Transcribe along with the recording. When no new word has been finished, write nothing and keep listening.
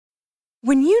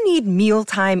When you need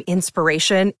mealtime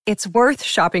inspiration, it's worth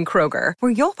shopping Kroger,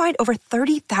 where you'll find over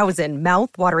 30,000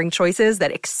 mouth-watering choices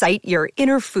that excite your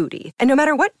inner foodie. And no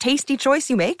matter what tasty choice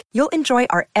you make, you'll enjoy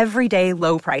our everyday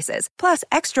low prices, plus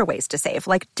extra ways to save,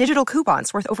 like digital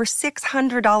coupons worth over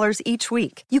 $600 each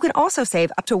week. You can also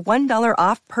save up to $1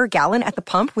 off per gallon at the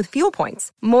pump with fuel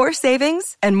points. More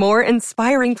savings and more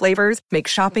inspiring flavors make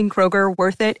shopping Kroger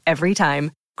worth it every time.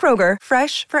 Kroger,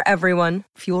 fresh for everyone.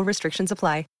 Fuel restrictions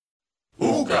apply.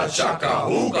 Hookah chaka,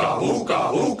 hookah, hookah,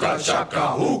 hookah chaka,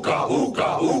 hookah,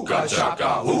 hookah, hookah chaka,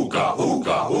 hookah,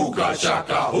 hookah, hookah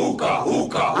chaka, hookah,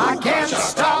 hookah. I can't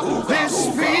stop this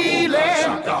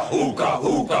feeling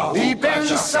deep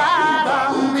inside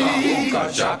of me.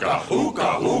 Girl,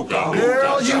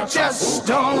 you just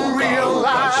don't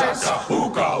realize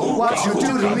what you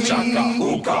do to me.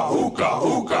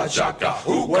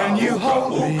 When you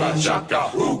hold me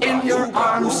in your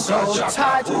arms so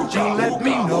tight, you let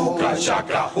me know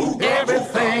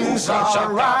everything's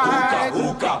alright.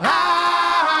 I'm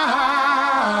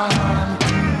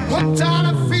hooked on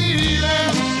a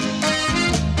feeling.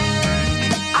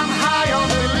 I'm high on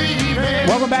believing.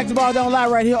 Welcome back to Ball Don't Lie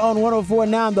right here on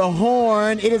 104.9 The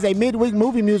Horn. It is a midweek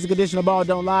movie music edition of Ball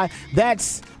Don't Lie.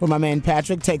 That's where my man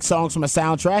Patrick takes songs from a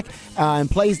soundtrack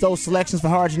and plays those selections for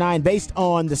Harge 9 based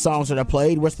on the songs that are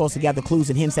played. We're supposed to gather clues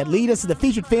and hints that lead us to the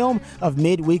featured film of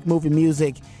midweek movie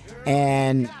music.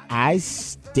 And I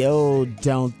still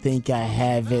don't think I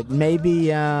have it. Maybe,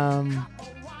 man,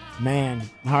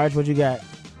 Harge, what you got?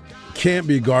 Can't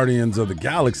be Guardians of the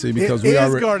Galaxy because it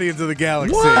is Guardians of the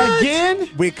Galaxy. What? Again?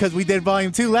 Because we did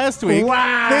Volume 2 last week.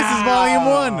 Wow. This is Volume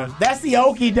 1. That's the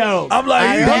okie doke. I'm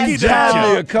like, you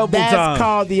jabbed me a couple times. That's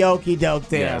called the okie doke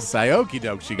there. Yes, I okie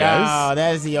doked you guys. Oh,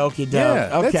 that is the okie doke.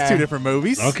 Yeah, okay. that's two different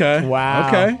movies. Okay. Wow.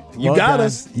 Okay. You Well got done.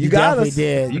 us. You got definitely us.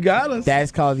 did. You got us.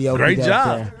 That's called the okie Great doke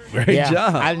job. there. Great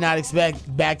job. I did not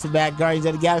expect back-to-back Guardians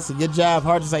of the Galaxy. Good job.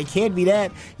 Hard to say, can't be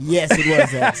that. Yes, it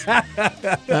was that.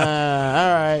 All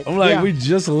right. I'm like, yeah. we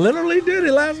just literally did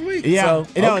it last week. Yeah.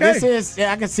 So, This is,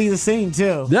 I can see the scene,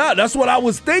 too. Yeah, that's what I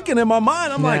was thinking in my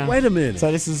mind. I'm like, wait a minute.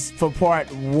 So this is for part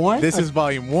 1? This is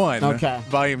Volume 1. Okay.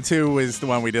 Volume 2 is the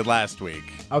one we did last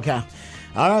week. Okay.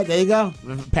 All right, there you go.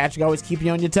 Patrick always keep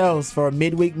you on your toes for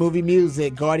midweek movie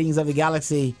music, Guardians of the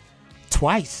Galaxy,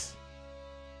 twice.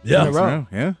 Yeah. In a row.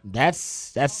 Yeah.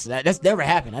 That's never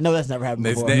happened. I know that's never happened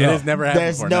before. It has never happened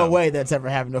There's before. no way that's ever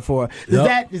happened before.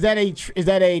 Is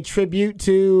that a tribute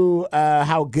to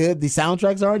how good the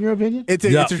soundtracks are in your opinion? It's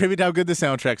a tribute to how good the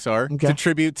soundtracks are. Okay. It's a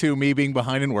tribute to me being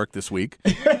behind in work this week,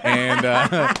 and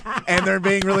there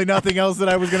being really nothing else that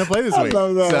I was going to play this week. I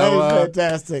love that. So, that is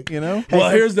fantastic. You know. Well,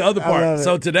 here's the other I love part. it.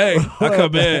 So today I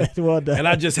come in Well done. and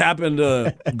I just happened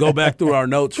to go back through our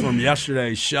notes from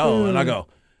yesterday's show, and I go,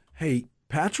 "Hey,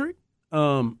 Patrick,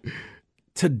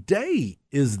 today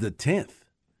is the 10th."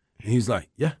 And he's like,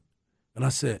 "Yeah." And I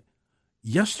said,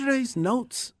 "Yesterday's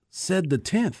notes said the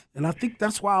 10th. And I think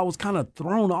that's why I was kind of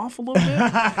thrown off a little bit."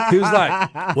 He was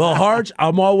like, "Well, Harge,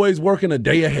 I'm always working a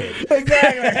day ahead."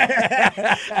 Exactly.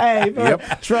 Hey,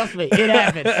 trust me, it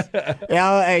happens.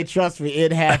 Hey, trust me,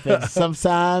 it happens.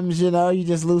 Sometimes, you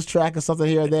just lose track of something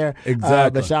here or there.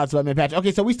 Exactly. But shout out to my man Patrick.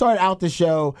 Okay, so we started out the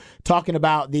show talking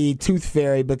about the Tooth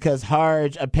Fairy because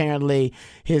Harge apparently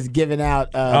has given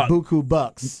out buku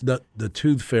bucks. The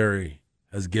Tooth Fairy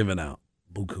has given out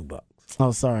buku bucks.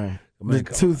 Oh, sorry. Man,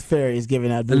 The Tooth Fairy is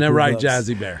giving out buku Isn't that right, bucks.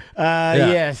 Jazzy Bear?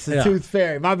 Yes, the Tooth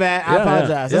Fairy. My bad. I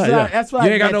apologize. Yeah. That's what You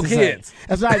I ain't got meant no to kids. say.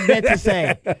 That's what I meant to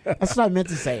say. That's what I meant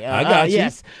to say. I got you.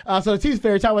 Yes. So the Tooth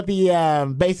Fairy, talk about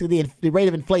the basically the rate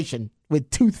of inflation with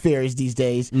tooth fairies these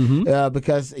days,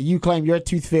 because you claim your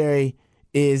Tooth Fairy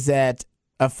is at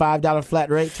a $5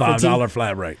 flat rate. $5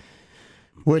 flat rate.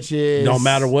 Which is No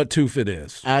matter what tooth it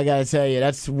is. I gotta tell you,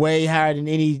 that's way higher than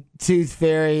any Tooth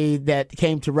Fairy that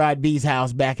came to Rod B's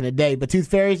house back in the day. But Tooth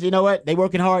Fairies, you know what? They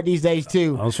working hard these days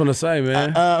too. I was going to say,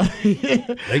 man,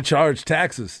 they charge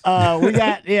taxes. we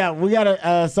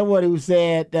got someone who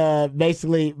said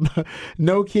basically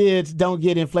no kids don't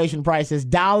get inflation prices.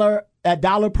 A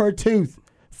dollar per tooth.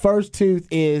 First tooth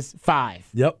is $5.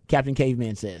 Yep. Captain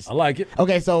Caveman says. I like it.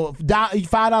 Okay, so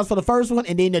 $5 for the first one,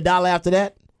 and then $1 after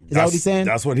that. Is that what he's saying?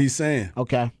 That's what he's saying.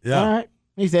 Okay. Yeah. All right.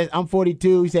 He says, I'm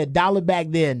 42. He said $1 back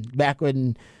then, back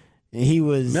when he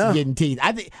was getting teeth.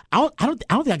 I don't think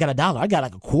I got $1. I got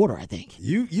like a quarter, I think.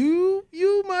 You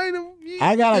might have.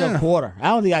 I got like a quarter. I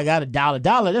don't think I got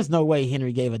 $1. There's no way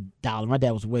Henry gave $1. My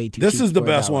dad was way too cheap. This is the for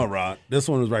best $1. one, Rod. This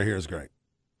one is right here is great.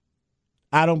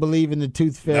 I don't believe in the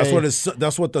Tooth Fairy.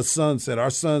 That's what the son said. Our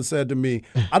son said to me,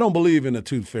 "I don't believe in the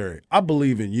Tooth Fairy. I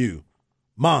believe in you,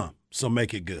 Mom. so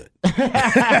make it good.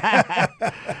 I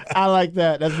like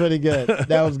that. That's pretty good.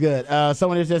 That was good.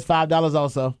 Someone here says $5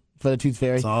 also for the Tooth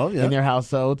Fairy in their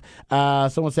household.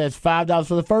 Someone says $5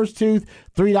 for the first tooth,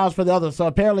 $3 for the other. So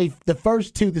apparently the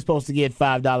first tooth is supposed to get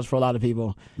 $5 for a lot of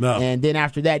people. No. And then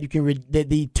after that, you can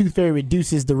the Tooth Fairy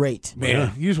reduces the rate.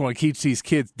 Man, you just want to teach these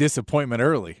kids disappointment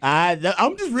early.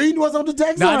 I'm just reading what's on the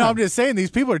text No, line. I'm just saying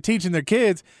these people are teaching their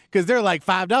kids because they're like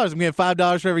 $5. I'm getting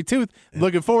 $5 for every tooth.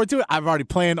 Looking forward to it. I've already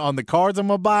planned on the cards I'm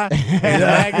gonna buy and the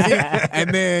magazine.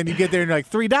 And then you get there and you're like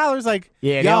 $3. Like,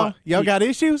 y'all got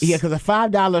issues? Yeah, because a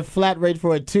 $5 flat rate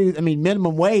for a tooth, I mean,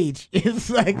 minimum wage is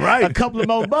like a couple of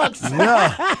more bucks. I mean,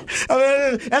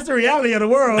 that's the reality of the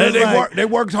world. And they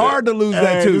worked hard to lose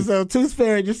that tooth. So Tooth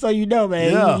Fairy, just so you know,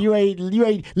 man, you ain't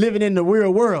living in the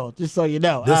real world, just so you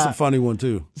know. This is a funny one,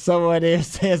 too. Someone there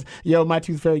says, yo, my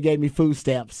Tooth Fairy gave me food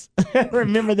stamps.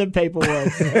 Remember the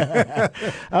paperwork.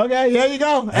 Okay, there you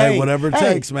go. Hey, whatever it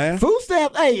takes, man. Food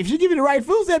stamp, if you give me the right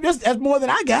food stamp, that's more than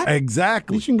I got.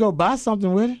 Exactly. You can go buy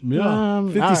something with it. Yeah.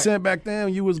 50 cents back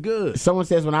then, you was good. Someone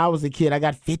says when I was a kid, I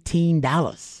got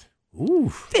 $15.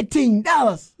 Ooh. $15.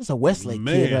 That's a Westlake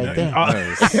kid right there.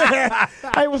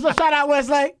 Hey, what's up? Shout out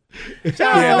Westlake. They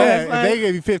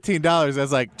gave you $15.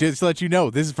 That's like, just to let you know,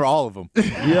 this is for all of them.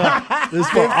 Yeah. This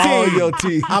is for all your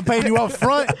teeth. I'm paying you up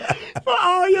front. For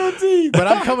all your teeth. But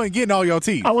I'm coming and getting all your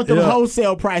teeth. I want the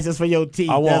wholesale prices for your teeth.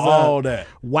 I want all that.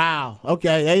 Wow.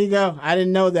 Okay, there you go. I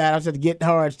didn't know that. I was going to get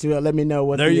Harge to let me know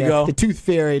what the Tooth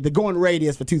Fairy, the going rate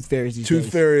is for Tooth Fairies these days.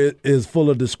 Tooth Fairy is full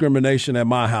of discrimination at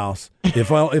my house.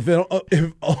 If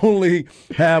only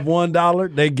have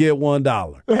 $1, they get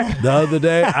 $1. The other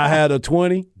day, I had a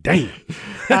 20. Damn.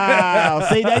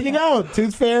 See, there you go.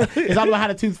 Tooth Fairy. It's all about how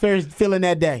the Tooth Fairy's feeling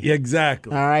that day.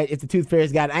 Exactly. All right. If the Tooth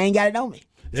Fairy's got it, I ain't got it on me.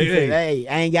 Hey,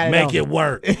 I ain't got it. Make it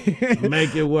work.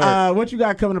 Make it work. What you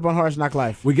got coming up on Hard Knock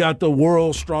Life? We got the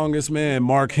world's strongest man,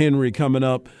 Mark Henry, coming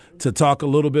up to talk a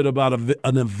little bit about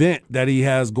an event that he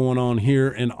has going on here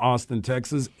in Austin,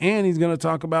 Texas. And he's going to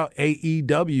talk about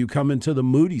AEW coming to the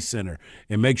Moody Center.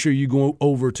 And make sure you go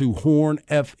over to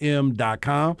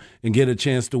hornfm.com and get a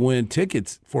chance to win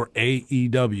tickets for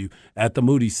AEW at the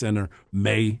Moody Center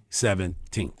May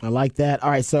 17th. I like that. All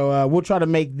right, so we'll try to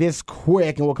make this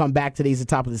quick, and we'll come back to these at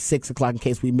the top of the 6 o'clock in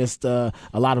case we missed a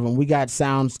lot of them. We got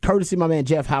sounds courtesy of my man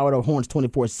Jeff Howard of Horns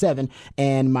 24/7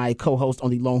 and my co-host on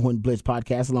the Longhorn Blitz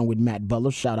podcast, along with Matt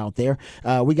Butler. Shout out there.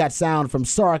 We got sound from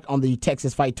Sark on the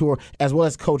Texas Fight Tour, as well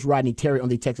as Coach Rodney Terry on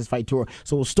the Texas Fight Tour.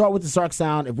 So we'll start with the Sark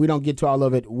sound. If we don't get to all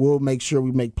of it, we'll make sure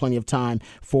we make plenty of time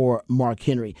for Mark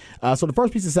Henry. So the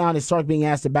first piece of sound is Sark being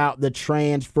asked about the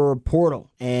transfer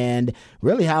portal and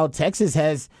really how Texas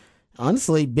has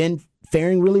honestly been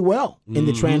faring really well in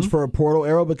the transfer portal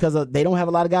era because they don't have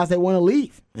a lot of guys that want to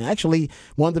leave. And actually,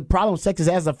 one of the problems Texas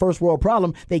has, a first world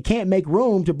problem, they can't make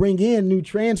room to bring in new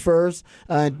transfers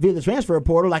via the transfer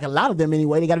portal, like a lot of them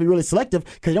anyway. They got to be really selective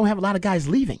because they don't have a lot of guys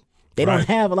leaving. They don't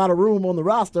have a lot of room on the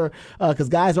roster because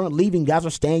guys aren't leaving. Guys are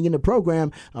staying in the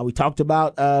program. We talked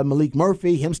about Malik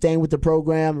Murphy, him staying with the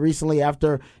program recently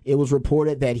after it was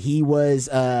reported that he was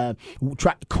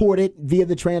courted via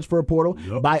the transfer portal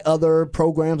by other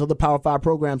programs, other Power 5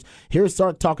 programs. Here's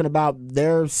Sark talking about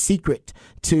their secret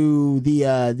to the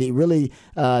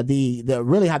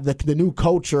new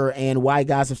culture and why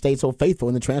guys have stayed so faithful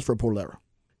in the transfer portal era.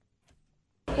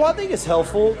 Well, I think it's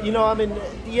helpful. At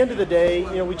the end of the day,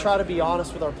 we try to be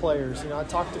honest with our players. I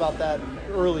talked about that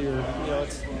earlier. I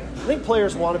think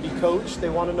players want to be coached. They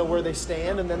want to know where they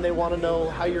stand, and then they want to know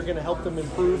how you're going to help them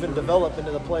improve and develop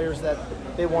into the players that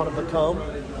they want to become.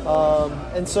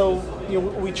 And so,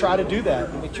 we try to do that,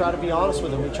 and we try to be honest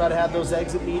with them. We try to have those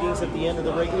exit meetings at the end of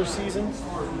the regular season,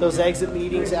 those exit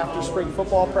meetings after spring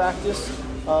football practice,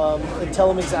 and tell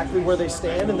them exactly where they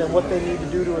stand and then what they need to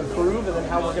do to improve and then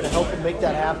how we're going to help them make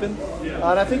that happen. And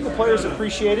I think the players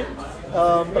appreciate it.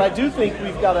 But I do think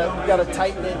we've got a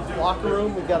tight-knit locker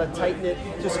room. We've got a tight-knit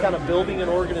just kind of building an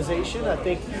organization. I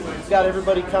think we've got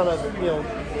everybody kind of,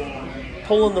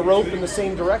 pulling the rope in the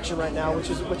same direction right now, which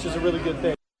is a really good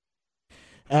thing.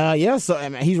 So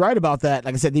he's right about that.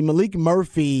 Like I said, the Malik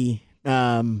Murphy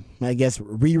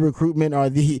re-recruitment or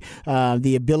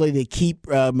the ability to keep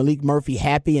Malik Murphy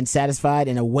happy and satisfied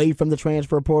and away from the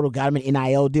transfer portal. Got him an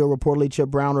NIL deal, reportedly. Chip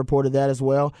Brown reported that as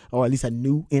well, or at least a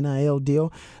new NIL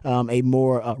deal, a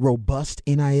more robust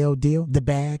NIL deal, the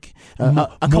bag.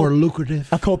 More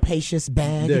lucrative. A capacious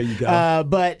bag. There you go.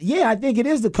 But, yeah, I think it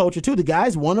is the culture, too. The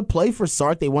guys want to play for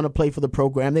Sark. They want to play for the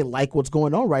program. They like what's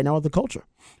going on right now with the culture.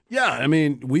 Yeah,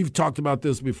 we've talked about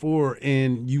this before,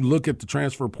 and you look at the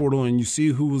transfer portal and you see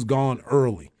who was gone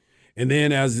early. And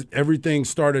then as everything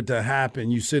started to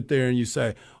happen, you sit there and you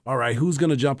say, all right, who's going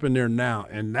to jump in there now?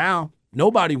 And now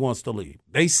nobody wants to leave.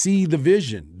 They see the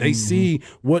vision. They see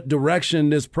what direction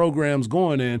this program's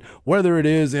going in, whether it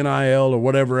is NIL or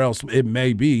whatever else it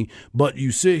may be. But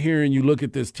you sit here and you look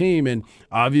at this team, and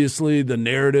obviously the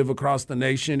narrative across the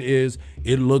nation is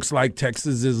it looks like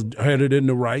Texas is headed in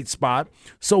the right spot.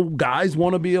 So guys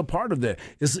want to be a part of that.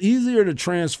 It's easier to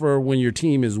transfer when your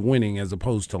team is winning as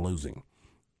opposed to losing.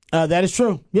 That is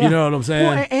true. Yeah. You know what I'm saying?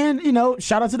 Well, and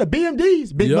shout out to the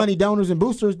BMDs, big money donors and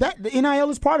boosters. That the NIL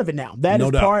is part of it now. That No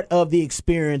is doubt. part of the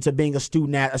experience of being a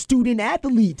student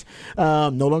athlete. No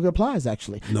longer applies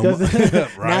actually. No 'Cause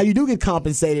Right. Now you do get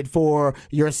compensated for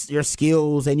your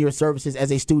skills and your services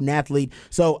as a student athlete.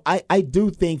 So I do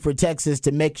think for Texas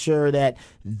to make sure that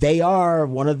they are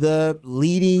one of the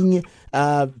leading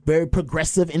very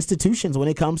progressive institutions when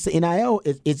it comes to NIL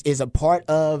is a part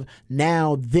of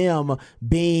now them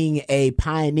being a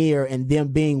pioneer and them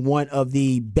being one of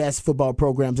the best football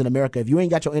programs in America. If you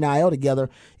ain't got your NIL together,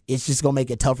 it's just going to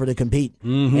make it tougher to compete.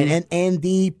 And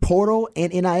the portal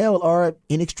and NIL are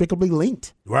inextricably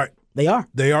linked. Right. They are.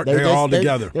 They're all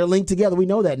together. They're linked together. We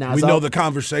know that now. We So- know the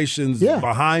conversations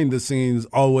behind the scenes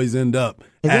always end up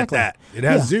Exactly. at that. It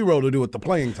has Yeah. zero to do with the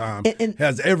playing time. And- It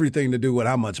has everything to do with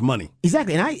how much money.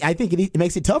 Exactly. And I think it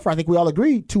makes it tougher. I think we all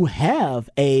agree to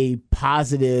have a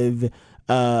positive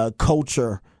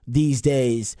culture these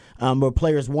days where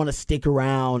players want to stick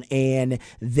around and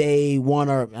they want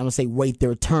to, I'm going to say wait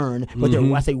their turn, but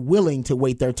they're, I say willing to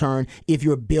wait their turn if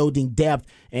you're building depth.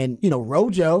 And,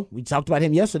 Rojo, we talked about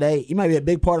him yesterday. He might be a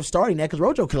big part of starting that because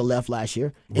Rojo could have left last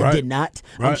year and Right. did not.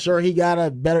 I'm Right. sure he got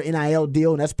a better NIL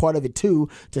deal, and that's part of it too,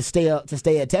 to stay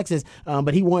at Texas.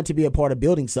 But he wanted to be a part of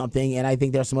building something, and I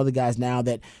think there's some other guys now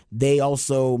that they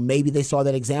also, maybe they saw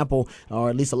that example, or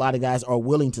at least a lot of guys are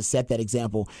willing to set that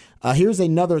example. Here's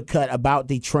another cut about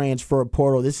the transfer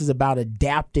portal. This is about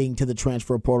adapting to the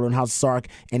transfer portal and how Sark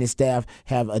and his staff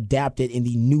have adapted in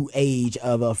the new age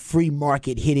of a free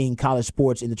market hitting college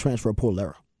sports in the transfer portal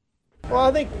era. Well,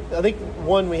 I think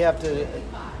one, we have to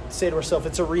say to ourselves,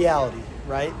 it's a reality,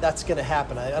 right? That's going to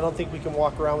happen. I don't think we can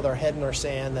walk around with our head in our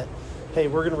sand that, hey,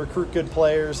 we're going to recruit good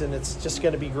players and it's just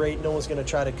going to be great. No one's going to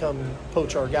try to come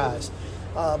poach our guys.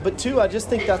 But two, I just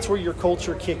think that's where your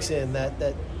culture kicks in,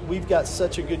 that we've got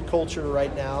such a good culture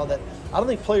right now that I don't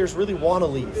think players really want to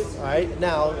leave. All right,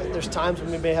 now there's times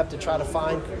when we may have to try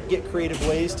to get creative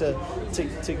ways to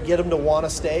get them to want to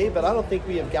stay, but I don't think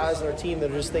we have guys on our team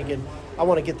that are just thinking, I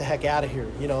want to get the heck out of here.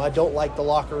 I don't like the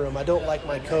locker room. I don't like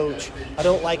my coach. I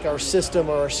don't like our system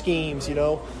or our schemes.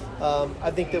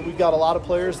 I think that we've got a lot of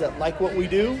players that like what we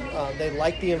do. They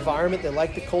like the environment. They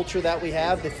like the culture that we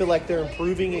have. They feel like they're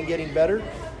improving and getting better.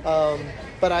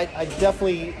 But I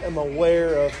definitely am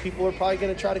aware of people are probably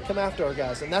going to try to come after our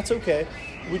guys, and that's okay.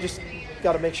 We just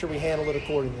got to make sure we handle it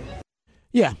accordingly.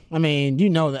 Yeah, I mean,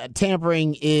 that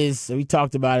tampering is, we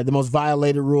talked about it, the most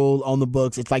violated rule on the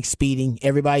books. It's like speeding.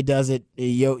 Everybody does it.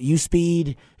 You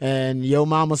speed, and your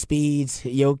mama speeds.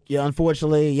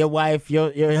 Unfortunately, your wife,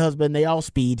 your husband, they all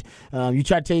speed. You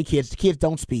try to tell your kids, the kids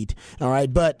don't speed, all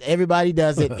right? But everybody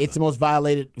does it. It's the most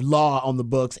violated law on the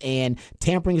books, and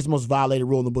tampering is the most violated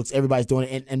rule on the books. Everybody's doing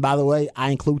it. And by the way,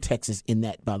 I include Texas in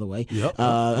that, by the way. Yep.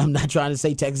 I'm not trying to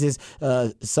say Texas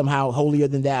somehow holier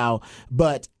than thou,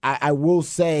 but I will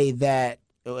say that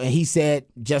he said,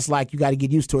 just like you got to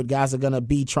get used to it, guys are going to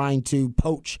be trying to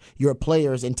poach your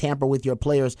players and tamper with your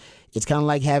players. It's kind of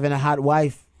like having a hot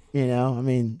wife. I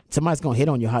mean, somebody's going to hit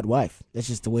on your hot wife. That's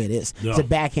just the way it is. Yeah. It's a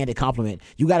backhanded compliment.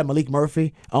 You got a Malik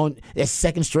Murphy on that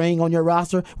second string on your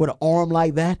roster with an arm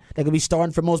like that could be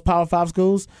starting for most Power 5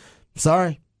 schools.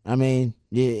 Sorry. I mean,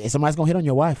 somebody's going to hit on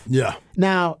your wife. Yeah.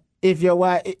 Now, if your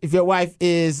wife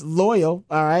is loyal,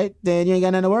 all right, then you ain't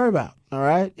got nothing to worry about. All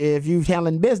right. If you're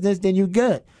handling business, then you're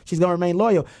good. She's going to remain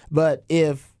loyal. But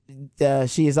if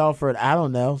she is offered, I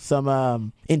don't know,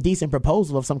 some indecent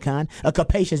proposal of some kind, a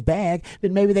capacious bag,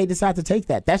 then maybe they decide to take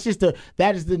that. That is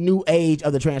the new age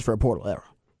of the transfer portal era.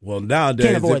 Well, nowadays,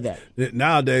 can't avoid that.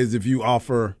 Nowadays, if you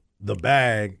offer the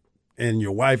bag and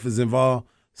your wife is involved,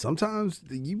 sometimes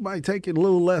you might take it a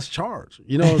little less charge.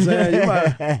 You know what I'm saying? You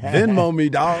might Venmo me,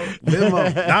 dog.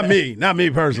 Venmo. Not me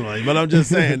personally, but I'm just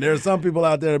saying there are some people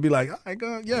out there that be like, all right,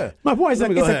 go, yeah. My point is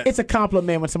it's a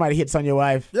compliment when somebody hits on your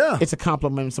wife. Yeah. It's a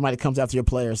compliment when somebody comes after your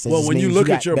players. Well, when you look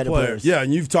at your players, yeah,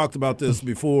 and you've talked about this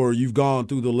before, you've gone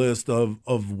through the list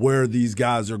of where these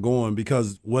guys are going,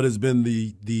 because what has been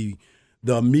the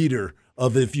meter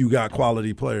of if you got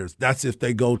quality players. That's if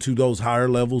they go to those higher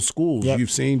level schools. Yep. You've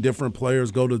seen different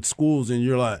players go to schools and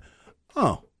you're like,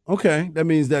 oh, Okay, that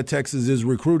means that Texas is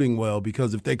recruiting well,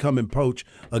 because if they come and poach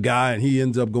a guy and he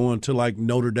ends up going to like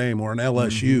Notre Dame or an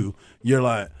LSU, you're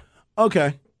like,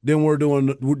 okay, then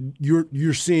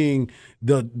you're seeing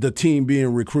the team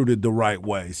being recruited the right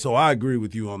way. So I agree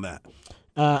with you on that.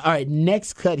 All right,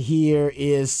 next cut here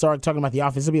is Sark talking about the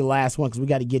offense. This will be the last one because we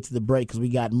got to get to the break because we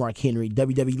got Mark Henry,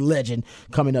 WWE legend,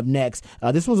 coming up next.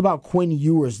 This one's about Quinn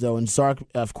Ewers, though, and Sark,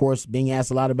 of course, being asked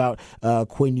a lot about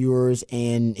Quinn Ewers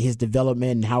and his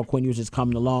development and how Quinn Ewers is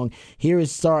coming along. Here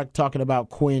is Sark talking about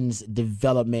Quinn's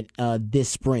development this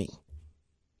spring.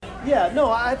 Yeah, no,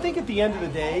 I think at the end of the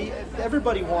day,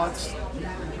 everybody wants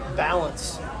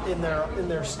balance in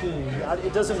their scheme.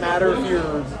 It doesn't matter if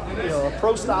you're a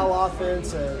pro style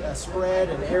offense, a spread,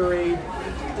 an air raid.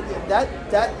 That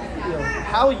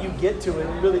how you get to it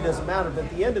really doesn't matter. But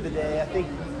at the end of the day, I think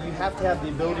you have to have the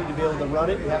ability to be able to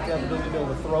run it. You have to have the ability to be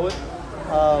able to throw it.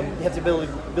 You have the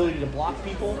ability to block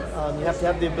people. You have to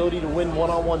have the ability to win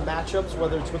one-on-one matchups,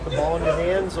 whether it's with the ball in your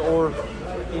hands or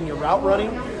in your route running.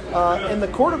 And the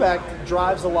quarterback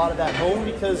drives a lot of that home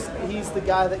because he's the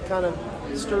guy that kind of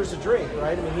stirs the drink,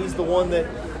 right? I mean, he's the one that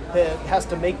has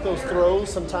to make those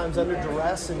throws sometimes under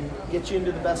duress and get you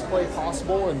into the best play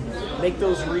possible and make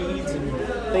those reads and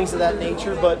things of that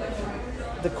nature. But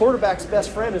the quarterback's best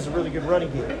friend is a really good running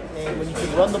game. And when you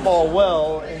can run the ball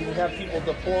well and you have people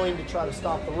deploying to try to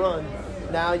stop the run,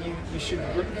 now you should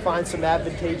find some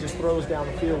advantageous throws down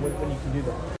the field when you can do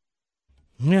that.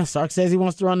 Yeah, Sark says he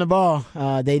wants to run the ball.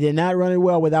 They did not run it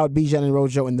well without Bijan and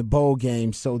Rojo in the bowl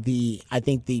game. So I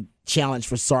think the challenge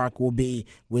for Sark will be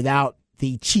without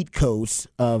the cheat codes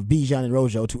of Bijan and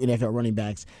Rojo, two NFL running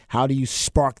backs. How do you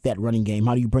spark that running game?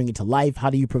 How do you bring it to life? How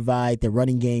do you provide the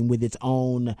running game with its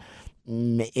own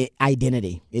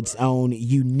identity, its own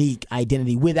unique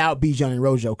identity without Bijan and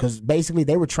Rojo? Because basically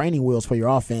they were training wheels for your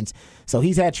offense. So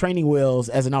he's had training wheels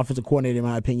as an offensive coordinator, in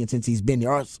my opinion, since he's been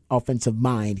the offensive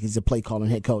mind. He's a play caller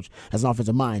and head coach as an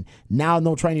offensive mind. Now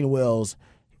no training wheels.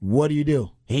 What do you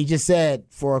do? He just said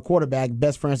for a quarterback,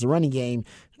 best friends the running game.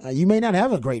 You may not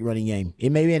have a great running game.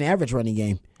 It may be an average running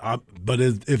game. But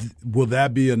will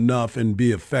that be enough and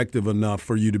be effective enough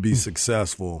for you to be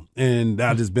successful? And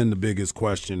that has been the biggest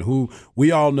question.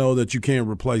 We all know that you can't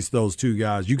replace those two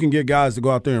guys. You can get guys to go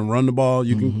out there and run the ball,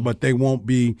 but they won't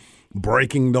be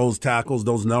breaking those tackles,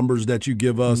 those numbers that you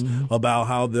give us about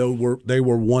how they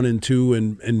were 1 and 2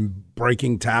 and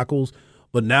breaking tackles.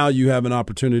 But now you have an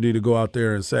opportunity to go out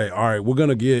there and say, all right, we're going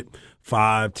to get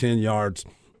 5, 10 yards,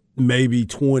 maybe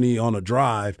 20 on a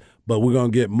drive, but we're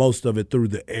going to get most of it through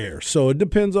the air. So it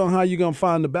depends on how you're going to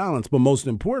find the balance. But most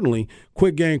importantly,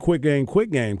 quick game, quick game,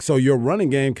 quick game. So your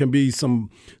running game can be some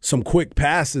quick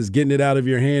passes, getting it out of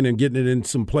your hand and getting it in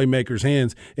some playmakers'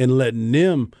 hands and letting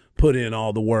them put in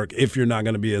all the work if you're not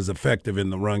going to be as effective in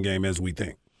the run game as we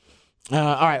think. All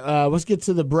right, let's get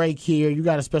to the break here. You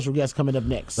got a special guest coming up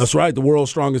next. That's right, the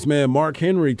world's strongest man, Mark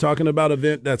Henry, talking about an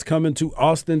event that's coming to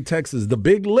Austin, Texas, the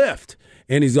Big Lift.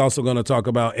 And he's also going to talk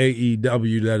about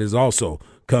AEW that is also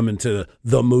coming to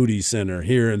the Moody Center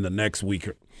here in the next week.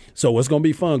 So it's going to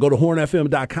be fun. Go to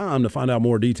hornfm.com to find out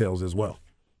more details as well.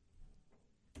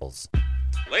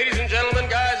 Ladies and gentlemen,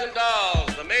 guys and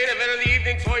dolls, the main event of the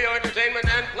evening for your entertainment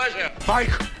and pleasure. Mike,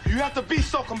 you have to be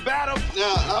so combative.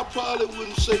 Now, I probably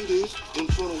wouldn't say this in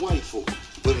front of white folk,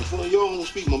 but in front of y'all, I'm going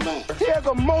to speak my mind. He has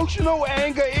emotional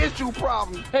anger issue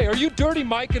problem. Hey, are you Dirty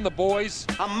Mike and the boys?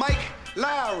 I'm Mike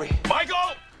Lowry.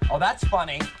 Michael! Oh, that's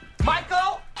funny.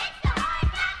 Michael!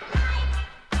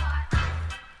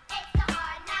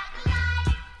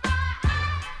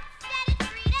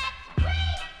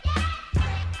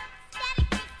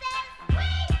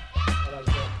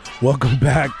 Welcome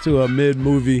back to a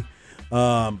mid-movie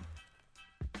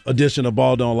edition of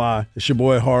Ball Don't Lie. It's your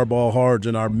boy Hardball Harge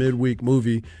in our midweek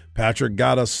movie. Patrick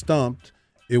got us stumped.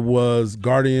 It was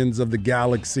Guardians of the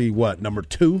Galaxy, number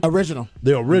 2? Original.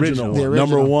 The original one.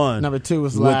 Number 1. Number 2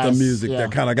 was with last. With the music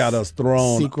that kind of got us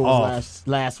thrown sequel off. Was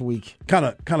last week. Kind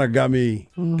of got me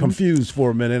confused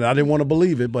for a minute. I didn't want to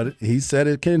believe it, but he said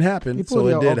it can happen, so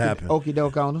it did happen. Okie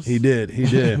doke on us. He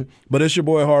did. But it's your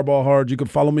boy Hardball Harge. You can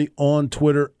follow me on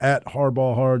Twitter at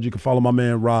Hardball Harge. You can follow my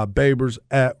man Rob Babers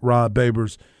at Rob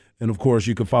Babers. And, of course,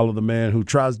 you can follow the man who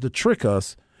tries to trick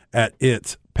us at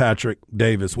It's Patrick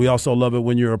Davis. We also love it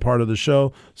when you're a part of the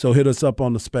show, so hit us up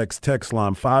on the Specs text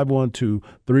line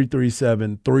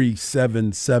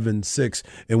 512-337-3776.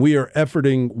 And we are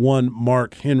efforting one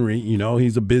Mark Henry. You know,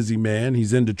 he's a busy man.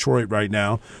 He's in Detroit right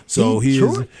now, so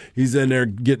he's in there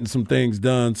getting some things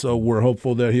done, so we're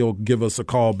hopeful that he'll give us a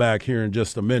call back here in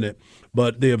just a minute.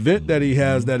 But the event that he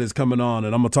has that is coming on,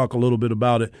 and I'm going to talk a little bit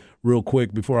about it real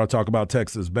quick before I talk about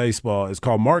Texas baseball, is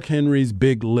called Mark Henry's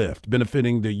Big Lift,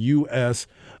 benefiting the USA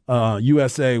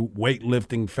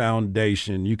Weightlifting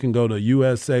Foundation. You can go to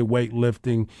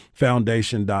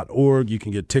usaweightliftingfoundation.org. You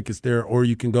can get tickets there, or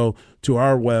you can go to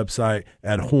our website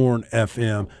at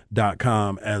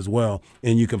hornfm.com as well,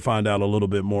 and you can find out a little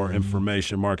bit more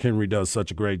information. Mark Henry does such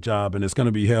a great job, and it's going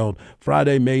to be held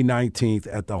Friday, May 19th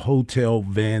at the Hotel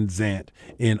Van Zant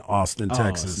in Austin,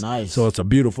 Texas. It's nice. So it's a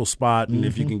beautiful spot, and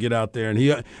if you can get out there, and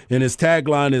his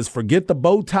tagline is "Forget the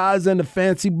bow ties and the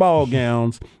fancy ball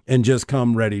gowns, and just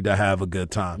come ready to have a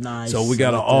good time." Nice. So we got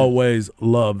to always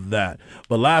love that.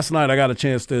 But last night I got a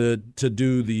chance to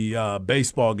do the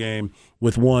baseball game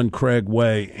with one Craig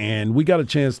Way, and we got a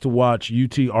chance to watch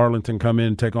UT Arlington come in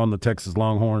and take on the Texas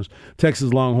Longhorns.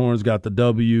 Texas Longhorns got the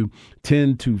W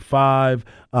 10-5.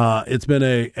 It's been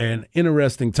an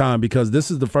interesting time because this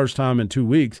is the first time in 2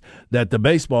 weeks that the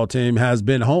baseball team has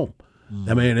been home.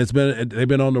 I mean, they've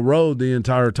been on the road the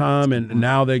entire time, and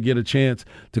now they get a chance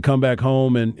to come back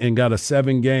home and got a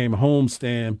 7-game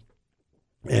homestand.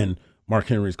 And Mark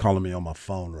Henry's calling me on my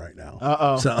phone right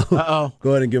now. So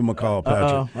go ahead and give him a call,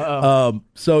 Patrick.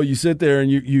 So you sit there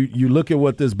and you look at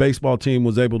what this baseball team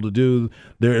was able to do.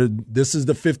 This is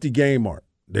the 50-game mark.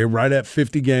 They're right at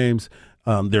 50 games.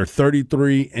 They're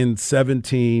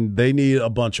 33-17. They need a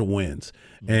bunch of wins.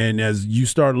 And as you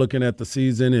start looking at the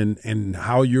season and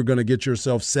how you're going to get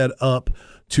yourself set up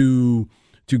to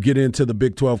get into the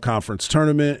Big 12 Conference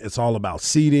Tournament, it's all about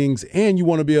seedings, and you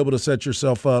want to be able to set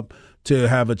yourself up to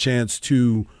have a chance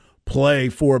to play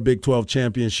for a Big 12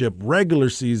 championship, regular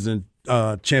season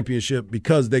championship,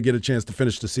 because they get a chance to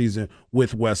finish the season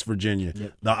with West Virginia.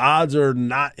 Yep. The odds are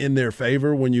not in their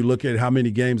favor when you look at how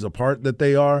many games apart that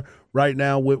they are right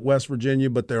now with West Virginia,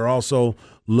 but they're also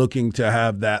looking to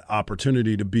have that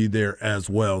opportunity to be there as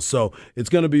well. So it's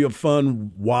going to be a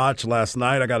fun watch. Last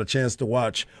night I got a chance to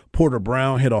watch Porter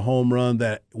Brown hit a home run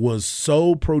that was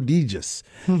so prodigious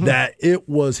that it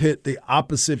was hit the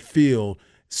opposite field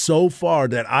so far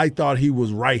that I thought he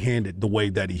was right-handed the way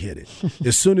that he hit it.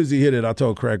 As soon as he hit it, I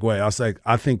told Craig Way, I was like,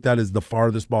 I think that is the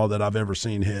farthest ball that I've ever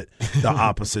seen hit the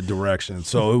opposite direction.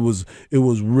 So it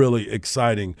was really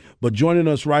exciting. But joining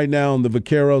us right now on the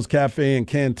Vaqueros Cafe and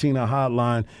Cantina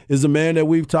hotline is a man that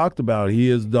we've talked about. He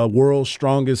is the world's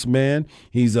strongest man.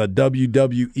 He's a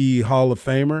WWE Hall of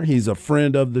Famer. He's a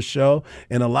friend of the show.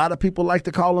 And a lot of people like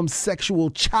to call him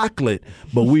Sexual Chocolate,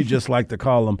 but we just like to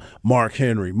call him Mark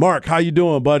Henry. Mark, how you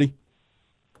doing, buddy?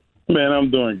 Man,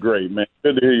 I'm doing great, man.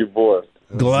 Good to hear your voice.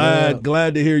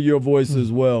 Glad to hear your voice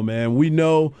as well, man. We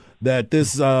know that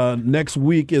this next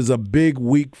week is a big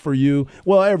week for you.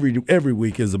 Well, every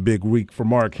week is a big week for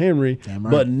Mark Henry.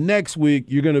 Right. But next week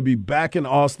you're going to be back in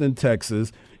Austin,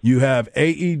 Texas. You have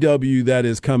AEW that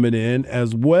is coming in,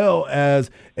 as well as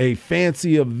a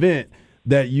fancy event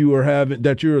that you're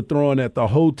throwing at the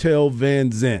Hotel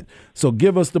Van Zant. So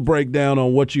give us the breakdown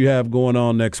on what you have going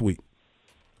on next week.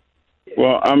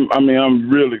 Well, I'm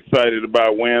really excited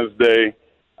about Wednesday.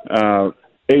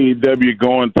 AEW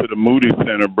going to the Moody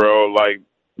Center, bro. Like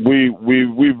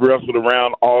we've wrestled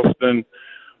around Austin,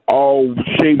 all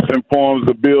shapes and forms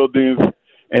of buildings,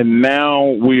 and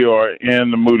now we are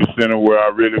in the Moody Center where I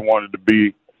really wanted to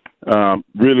be.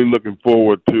 Really looking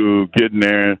forward to getting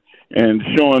there and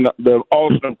showing the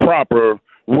Austin proper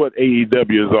what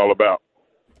AEW is all about.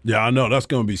 Yeah, I know. That's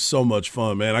going to be so much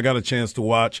fun, man. I got a chance to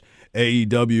watch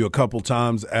AEW a couple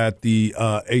times at the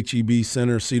HEB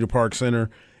Center, Cedar Park Center,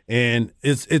 and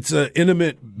it's an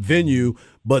intimate venue,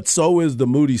 but so is the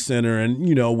Moody Center. And,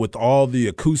 you know, with all the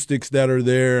acoustics that are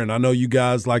there, and I know you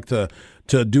guys like to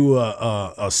do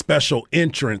a special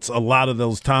entrance a lot of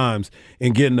those times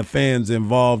and getting the fans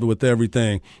involved with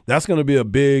everything. That's going to be a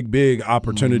big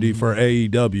opportunity for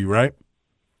AEW, right?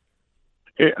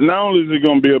 Not only is it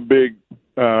going to be a big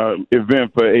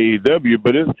event for AEW,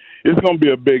 but it's going to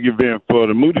be a big event for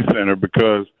the Moody Center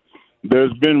because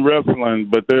there's been wrestling,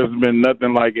 but there's been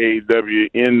nothing like AEW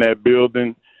in that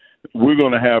building. We're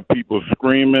going to have people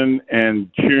screaming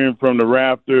and cheering from the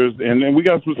rafters, and then we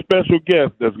got some special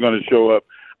guests that's going to show up.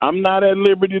 I'm not at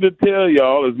liberty to tell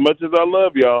y'all, as much as I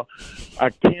love y'all, I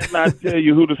cannot tell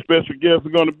you who the special guests are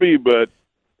going to be, but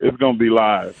it's going to be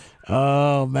live.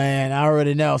 Oh, man, I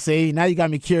already know. See, now you got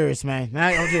me curious, man. Now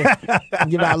I'm just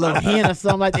give out a little hint or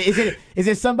something like that. Is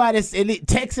it somebody that's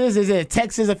Texas? Is it a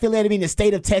Texas affiliated, meaning the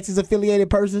state of Texas affiliated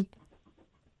person?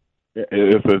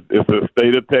 It's a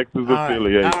state of Texas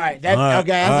affiliate. All right. Okay,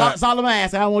 that's all I'm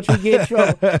asking. I don't want you to get in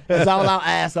trouble. That's all I'll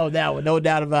ask on that one. No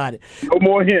doubt about it. No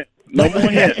more hints. No more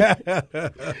hints.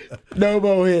 No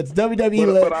more hits.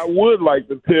 WWE. But I would like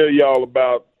to tell y'all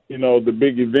about, the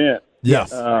big event.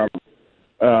 Yes.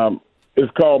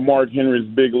 It's called Mark Henry's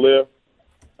Big Lift.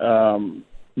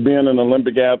 Being an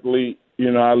Olympic athlete,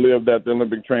 I lived at the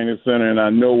Olympic Training Center, and I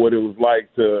know what it was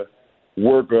like to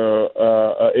work a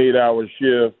 8-hour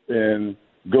shift and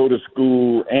go to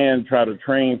school and try to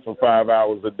train for 5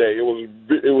 hours a day. It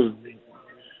was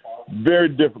very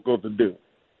difficult to do.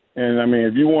 And I mean,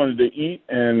 if you wanted to eat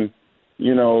and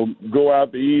go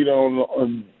out to eat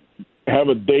on have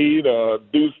a date,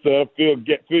 do stuff, fill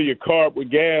your car up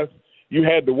with gas, you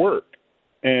had to work.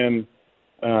 And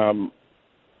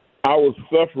I was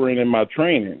suffering in my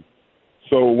training.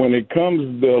 So when it comes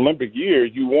to the Olympic year,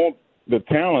 you want the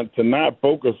talent to not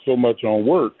focus so much on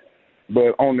work,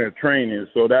 but on their training.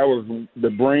 So that was the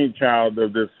brainchild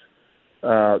of this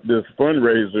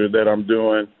fundraiser that I'm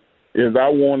doing. Is I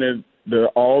wanted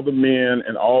all the men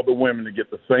and all the women to get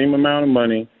the same amount of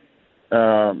money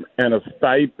and a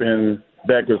stipend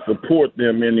that could support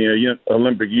them in the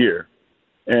Olympic year.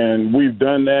 And we've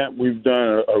done that. We've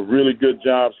done a really good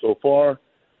job so far,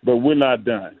 but we're not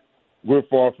done. We're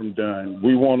far from done.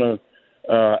 We want to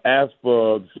ask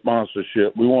for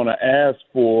sponsorship. We want to ask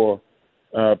for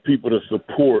people to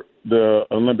support the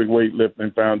Olympic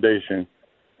Weightlifting Foundation.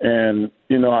 And,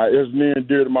 it's near and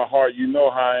dear to my heart. You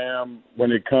know how I am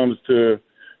when it comes to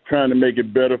trying to make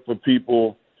it better for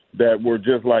people that were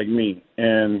just like me.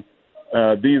 And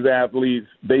these athletes,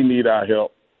 they need our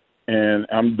help, and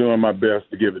I'm doing my best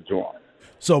to give it to them.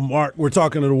 So, Mark, we're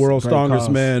talking to the world's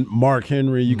strongest man, Mark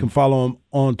Henry. You can follow him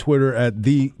on Twitter at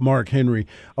the Mark Henry.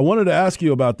 I wanted to ask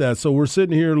you about that. So we're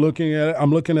sitting here looking at it. I'm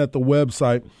looking at the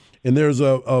website, and there's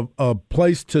a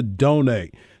place to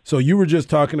donate. So you were just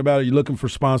talking about it. You're looking for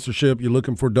sponsorship. You're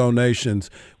looking for donations.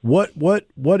 What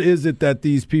is it that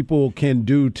these people can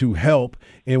do to help,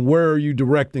 and where are you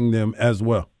directing them as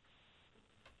well?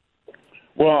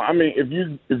 Well, I mean, if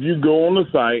you go on the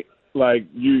site, like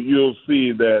you'll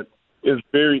see that it's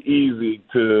very easy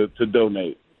to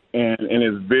donate, and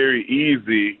it's very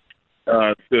easy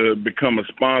to become a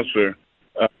sponsor.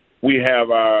 We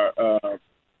have our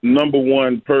number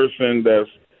one person that's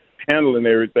handling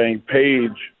everything,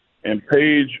 Paige. And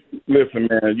Paige, listen,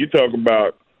 man, you talk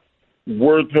about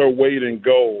worth her weight in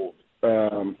gold.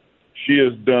 She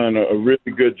has done a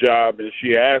really good job, and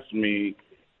she asked me,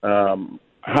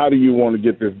 how do you want to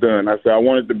get this done? I said, I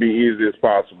want it to be easy as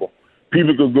possible.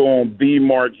 People could go on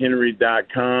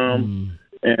themarkhenry.com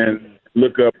and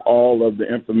look up all of the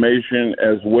information,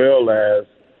 as well as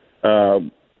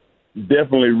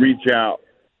definitely reach out.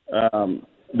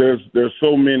 There's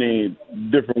so many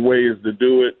different ways to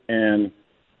do it, and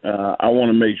I want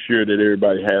to make sure that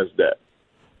everybody has that.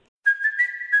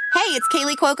 Hey, it's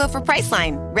Kaylee Cuoco for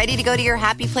Priceline. Ready to go to your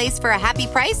happy place for a happy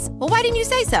price? Well, why didn't you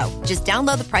say so? Just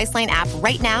download the Priceline app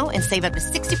right now and save up to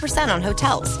 60% on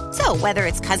hotels. So whether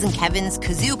it's Cousin Kevin's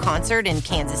Kazoo Concert in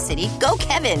Kansas City, go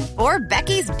Kevin, or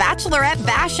Becky's Bachelorette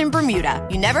Bash in Bermuda,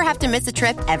 you never have to miss a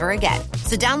trip ever again.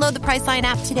 So download the Priceline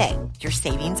app today. Your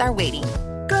savings are waiting.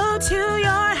 Go to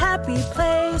your happy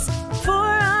place for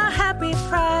a happy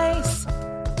price.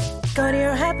 Go to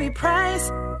your happy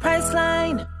price,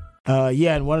 Priceline.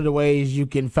 And one of the ways you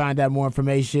can find out more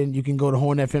information, you can go to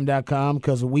hornfm.com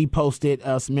because we posted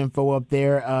some info up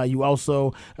there. You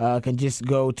also can just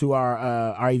go to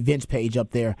our events page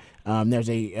up there. There's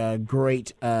a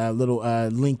great little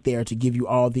link there to give you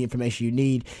all the information you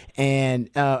need. And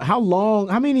how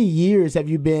many years have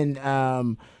you been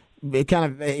kind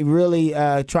of really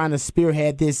trying to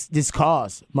spearhead this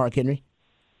cause, Mark Henry?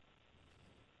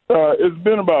 It's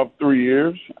been about 3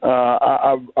 years.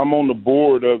 I'm on the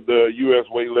board of the U.S.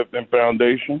 Weightlifting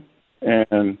Foundation.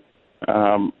 And,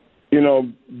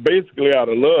 basically out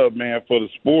of love, man, for the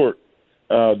sport,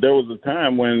 there was a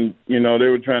time when, they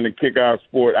were trying to kick our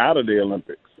sport out of the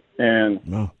Olympics. And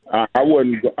I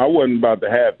wasn't about to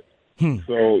have it.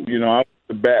 So, I was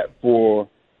the bat for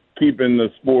keeping the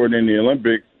sport in the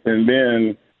Olympics. And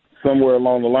then somewhere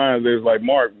along the line, there's like,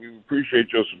 Mark, we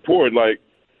appreciate your support. Like,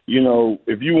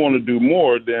 if you want to do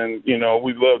more, then,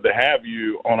 we'd love to have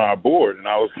you on our board. And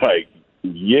I was like,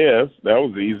 yes, that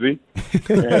was easy.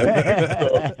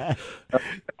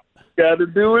 Got to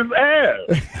do is ask.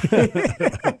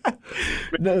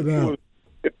 No.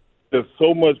 It's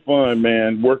so much fun,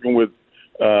 man, working with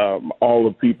all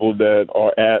the people that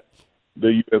are at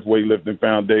the U.S. Weightlifting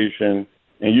Foundation.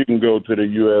 And you can go to the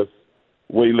U.S.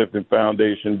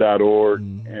 weightliftingfoundation.org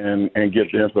and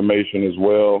get the information as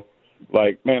well.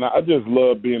 Like, man, I just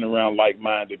love being around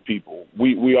like-minded people.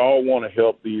 We all want to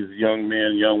help these young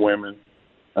men, young women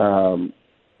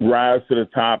rise to the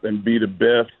top and be the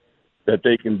best that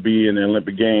they can be in the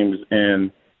Olympic Games.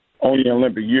 And on the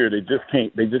Olympic year, they just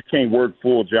can't work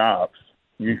full jobs.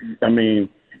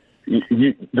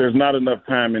 There's not enough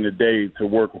time in the day to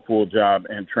work a full job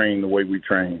and train the way we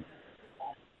train.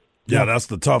 Yeah, that's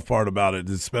the tough part about it,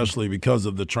 especially because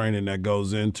of the training that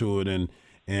goes into it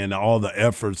and all the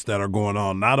efforts that are going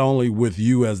on, not only with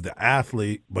you as the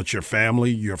athlete, but your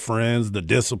family, your friends, the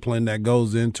discipline that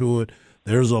goes into it.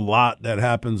 There's a lot that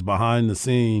happens behind the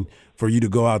scene for you to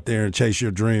go out there and chase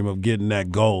your dream of getting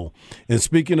that goal. And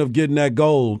speaking of getting that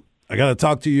goal, I got to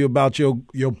talk to you about your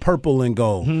purple and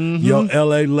gold, your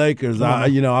L.A. Lakers.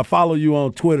 I follow you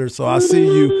on Twitter, so I see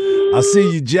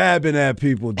you jabbing at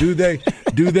people. Do they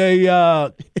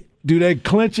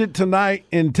clinch it tonight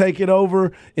and take it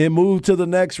over and move to the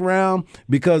next round?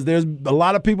 Because there's a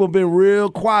lot of people been real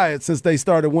quiet since they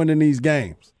started winning these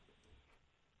games.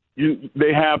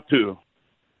 They have to.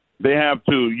 They have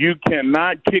to. You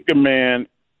cannot kick a man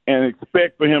and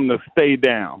expect for him to stay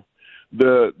down. They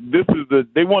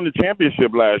won the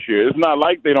championship last year. It's not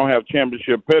like they don't have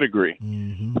championship pedigree.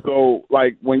 So,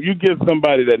 like, when you get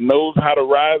somebody that knows how to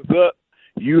rise up,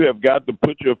 you have got to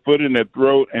put your foot in their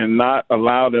throat and not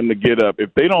allow them to get up.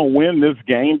 If they don't win this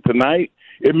game tonight,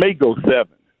 it may go 7.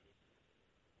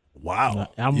 Wow.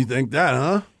 You think that,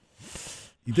 huh?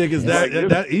 You think it's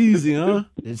that easy, huh?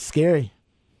 It's scary.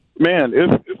 Man,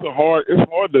 it's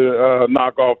hard to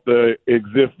knock off the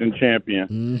existing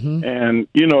champion. And,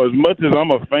 as much as I'm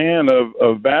a fan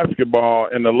of basketball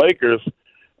and the Lakers,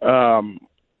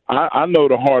 I know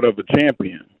the heart of a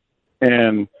champion.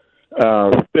 And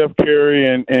Steph Curry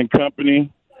and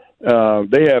company,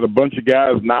 they had a bunch of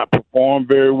guys not perform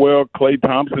very well. Klay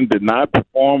Thompson did not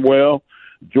perform well.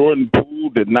 Jordan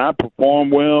Poole did not perform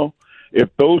well. If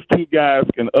those two guys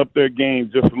can up their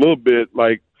game just a little bit,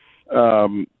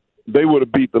 they would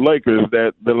have beat the Lakers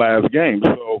the last game.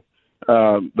 So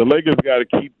the Lakers got to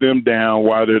keep them down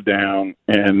while they're down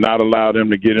and not allow them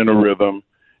to get in a rhythm.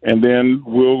 And then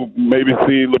we'll maybe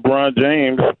see LeBron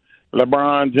James,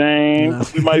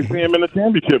 we might see him in the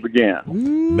championship again.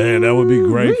 Man, that would be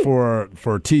great for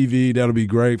TV. That'll be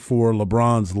great for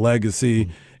LeBron's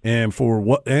legacy. And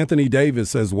for Anthony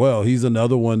Davis as well. He's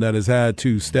another one that has had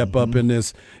to step up in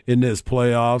this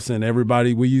playoffs. And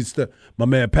everybody, my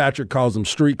man Patrick calls them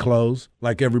street clothes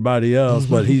like everybody else,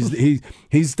 but he's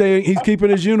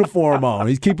keeping his uniform on.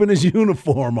 He's keeping his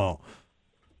uniform on.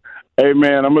 Hey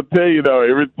man, I'm gonna tell you though,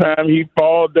 every time he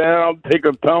fall down, take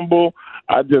a tumble,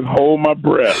 I just hold my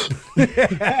breath.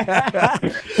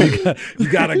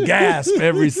 you got to gasp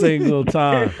every single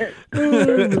time.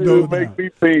 It makes me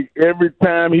think every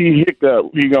time he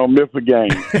hiccup, he going to miss a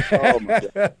game. Oh, my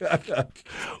God.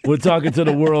 We're talking to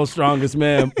the world's strongest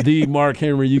man, the Mark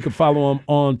Henry. You can follow him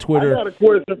on Twitter. I got a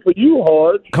question for you,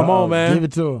 Hart. Come on, man. Give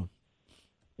it to him.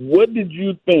 What did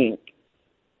you think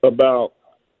about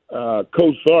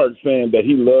Coach Sark saying that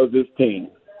he loves his team?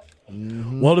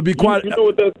 Well, to be quite, you know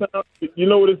what that sound? You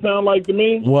know what it sounds like to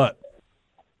me? What?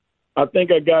 I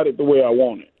think I got it the way I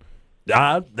want it.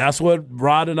 That's what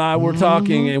Rod and I were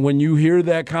talking, and when you hear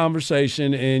that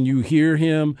conversation and you hear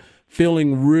him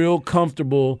feeling real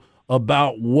comfortable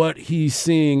about what he's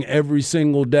seeing every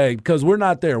single day, because we're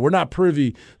not there. We're not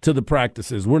privy to the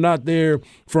practices. We're not there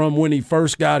from when he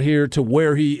first got here to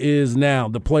where he is now,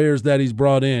 the players that he's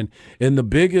brought in. And the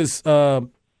biggest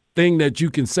thing that you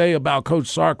can say about Coach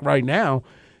Sark right now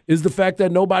is the fact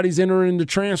that nobody's entering the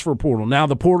transfer portal. Now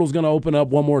the portal's going to open up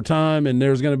one more time, and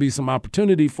there's going to be some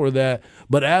opportunity for that.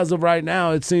 But as of right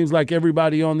now, it seems like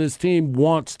everybody on this team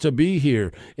wants to be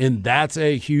here, and that's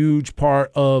a huge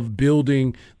part of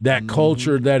building that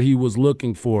culture that he was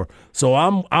looking for. So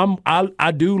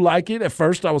I do like it. At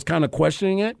first, I was kind of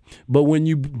questioning it, but when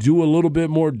you do a little bit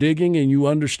more digging and you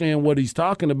understand what he's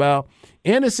talking about,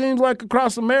 and it seems like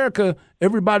across America,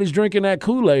 everybody's drinking that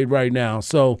Kool-Aid right now.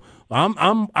 So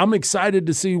I'm excited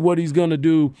to see what he's going to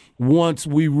do once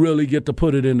we really get to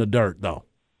put it in the dirt, though.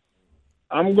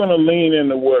 I'm going to lean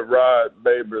into what Rod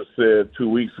Babers said 2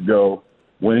 weeks ago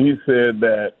when he said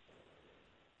that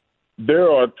there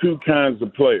are two kinds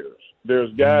of players.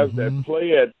 There's guys that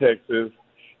play at Texas,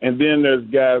 and then there's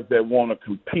guys that want to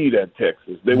compete at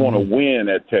Texas. They want to win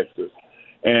at Texas.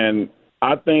 And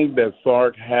I think that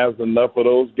Sark has enough of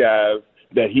those guys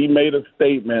that he made a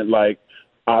statement like,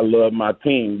 I love my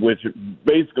team, which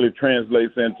basically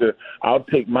translates into I'll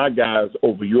take my guys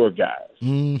over your guys.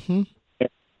 And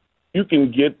you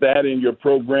can get that in your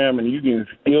program and you can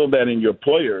instill that in your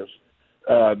players.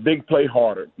 They play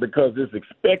harder because it's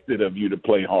expected of you to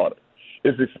play harder.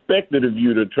 It's expected of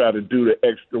you to try to do the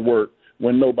extra work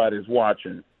when nobody's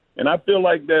watching. And I feel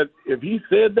like that if he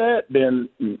said that, then,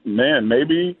 man,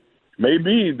 maybe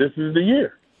this is the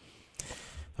year.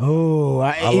 Oh, you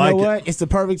like know what? It's the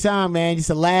perfect time, man. It's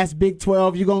the last Big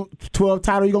 12 12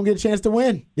 title you're going to get a chance to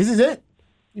win. This is it.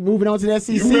 You're moving on to the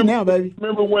SEC now, baby.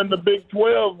 Remember when the Big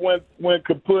 12 went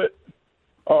kaput,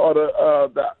 or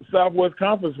the Southwest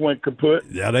Conference went kaput?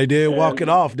 Yeah, they did walk it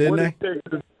off, didn't they?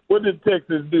 What did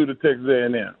Texas do to Texas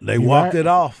A&M? They walked it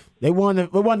off. They won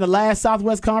the last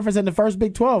Southwest Conference and the first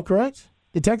Big 12, correct?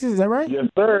 Did Texas, is that right? Yes,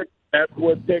 sir. That's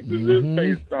what Texas is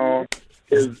based on,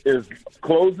 is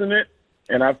closing it.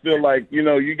 And I feel like,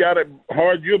 you got to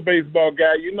Hard, you're a baseball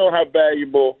guy. You know how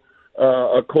valuable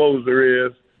a closer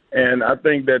is. And I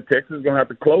think that Texas is going to have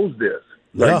to close this.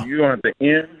 Like, you're going to have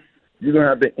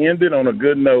to end it on a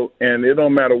good note. And it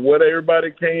don't matter what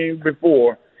everybody came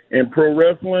before. In pro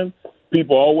wrestling,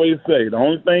 people always say the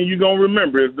only thing you're going to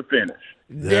remember is the finish.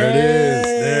 There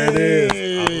it is.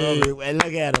 I love it. And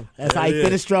look at him. That's how he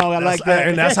finished strong. I like that.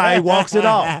 And that's how he walks it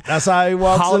off.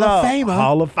 Hall of Famer.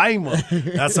 Hall of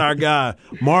Famer. That's our guy.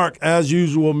 Mark, as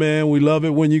usual, man, we love it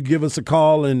when you give us a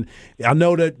call. And I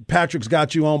know that Patrick's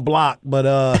got you on block, but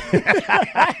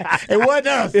it wasn't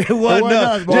us. It wasn't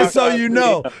us. Just so you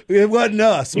know, it wasn't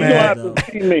us, man. You have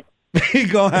to see me. He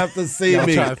gonna have to see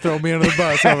me. Trying to throw me under the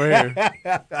bus over here.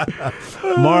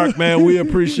 Mark, man, we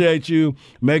appreciate you.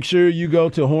 Make sure you go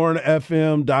to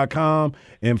hornfm.com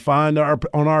and find on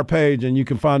our page, and you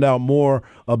can find out more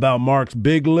about Mark's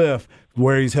big lift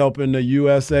where he's helping the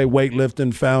USA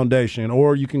Weightlifting Foundation,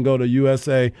 or you can go to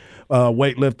USA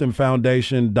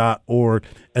weightliftingfoundation.org.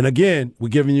 And again, we're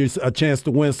giving you a chance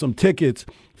to win some tickets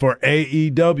for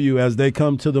AEW as they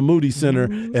come to the Moody Center,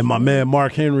 and my man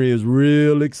Mark Henry is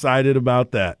real excited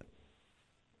about that.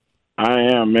 I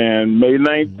am, man. May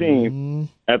 19th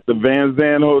at the Van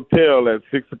Zandt Hotel at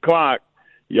 6 o'clock.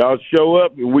 Y'all show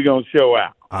up, and we're going to show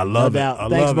out. I love it.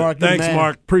 Thanks, Mark. Thanks,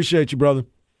 Mark. Appreciate you, brother.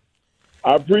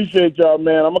 I appreciate y'all,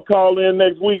 man. I'm going to call in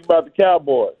next week about the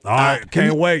Cowboys. All right.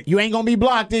 Can't wait. You ain't going to be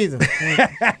blocked either.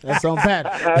 That's on Pat.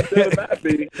 I better not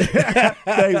be.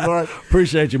 Thanks, Mark.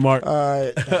 Appreciate you, Mark. All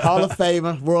right. Hall of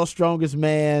Famer, world's strongest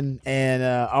man, and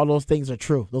all those things are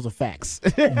true. Those are facts.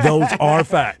 Those are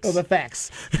facts. Those are facts.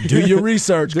 Do your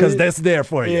research because that's there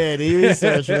for you. Yeah, do your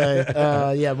research,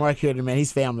 man. Yeah, Mark Henry, man.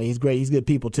 He's family. He's great. He's good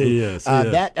people, too. Yes.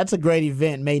 That's a great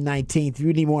event, May 19th. If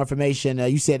you need more information,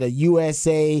 you said a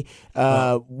USA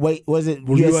USA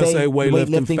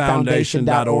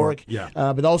weightliftingfoundation.org. Yeah.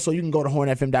 But also you can go to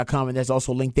hornfm.com and there's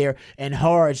also a link there. And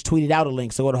Harge tweeted out a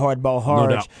link. So go to Hardball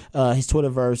Harge, his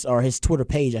Twitterverse or his Twitter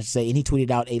page, I should say, and he tweeted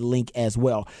out a link as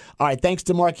well. All right, thanks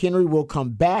to Mark Henry. We'll come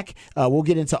back. We'll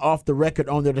get into Off the Record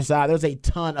on the other side. There's a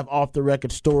ton of Off the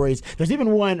Record stories. There's even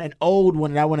an old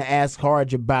one that I want to ask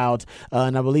Harge about,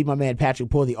 and I believe my man Patrick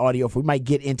pulled the audio for. We might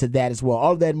get into that as well.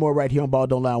 All of that and more right here on Ball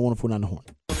Don't Lie on 104.9 The Horn.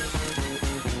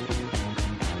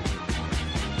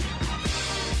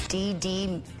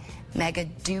 DD Mega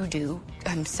Doo-Doo.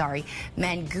 I'm sorry,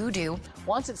 Mangudu.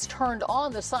 Once it's turned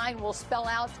on, the sign will spell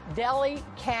out Deli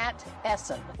Cat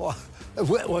Essen. Well,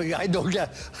 I don't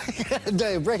get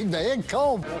break my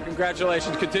income. Well,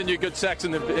 congratulations. Continue good sex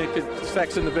in the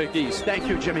Big East. Thank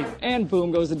you, Jimmy. And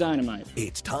boom goes the dynamite.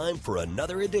 It's time for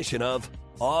another edition of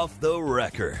Off the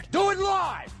Record. Do it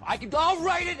live. I'll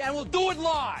write it and we'll do it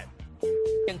live.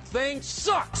 And thing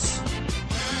sucks.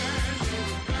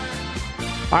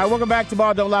 All right, welcome back to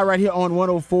Ball Don't Lie right here on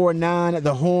 104.9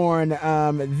 The Horn.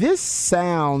 This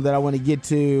sound that I want to get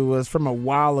to was from a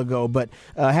while ago, but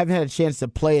I haven't had a chance to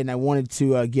play it, and I wanted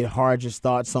to get Harge's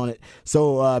thoughts on it.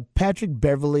 So Patrick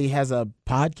Beverly has a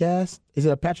podcast. Is it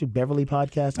a Patrick Beverly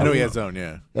podcast? I know he has his own,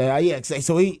 yeah. Yeah.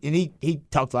 So he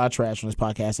talked a lot of trash on his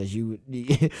podcast,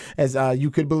 as you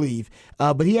could believe.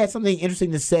 But he had something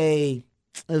interesting to say.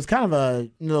 It was kind of a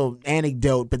little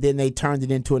anecdote, but then they turned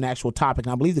it into an actual topic.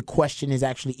 And I believe the question is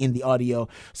actually in the audio,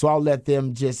 so I'll let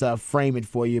them just frame it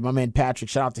for you. My man Patrick,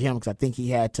 shout out to him because I think he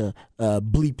had to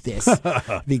bleep this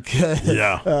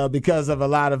because of a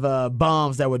lot of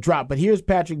bombs that were dropped. But here's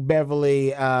Patrick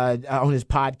Beverly on his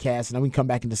podcast, and we can come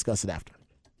back and discuss it after.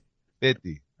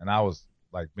 50, and I was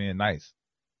like being nice.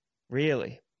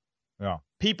 Really? Yeah.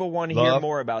 People want to hear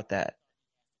more about that.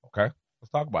 Okay,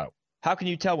 let's talk about it. How can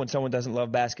you tell when someone doesn't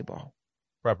love basketball?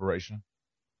 Preparation.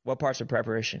 What parts of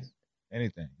preparation?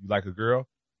 Anything. You like a girl?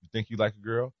 You think you like a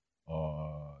girl?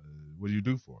 What do you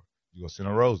do for her? You go send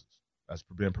her roses. That's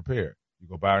being prepared. You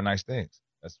go buy her nice things.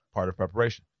 That's part of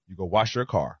preparation. You go wash her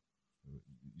car.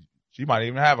 She might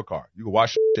even have a car. You go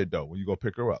wash her shit, though, when you go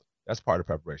pick her up. That's part of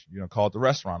preparation. You done called the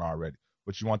restaurant already.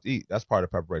 What you want to eat, that's part of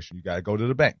preparation. You got to go to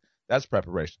the bank. That's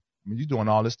preparation. I mean, you're doing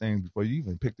all these things before you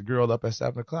even pick the girl up at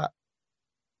 7 o'clock.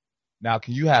 Now,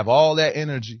 can you have all that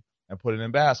energy and put it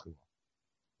in basketball?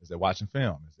 Is it watching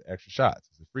film? Is it extra shots?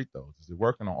 Is it free throws? Is it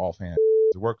working on offhand?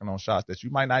 working on shots that you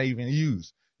might not even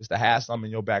use, just to have something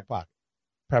in your back pocket.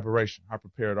 Preparation. How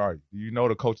prepared are you? Do you know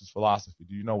the coach's philosophy?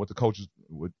 Do you know what the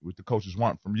coaches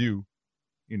want from you?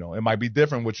 You know, it might be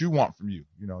different what you want from you.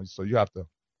 You know, so you have to.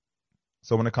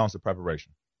 So when it comes to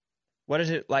preparation, what is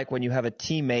it like when you have a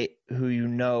teammate who you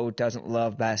know doesn't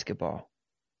love basketball?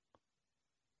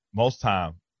 Most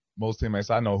teammates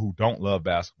I know who don't love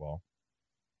basketball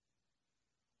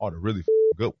are the really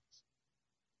good ones.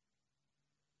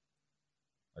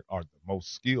 Like, are the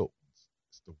most skilled ones.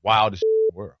 It's the wildest in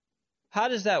the world. How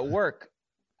does that work?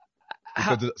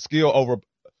 Because the skill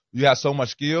you have so much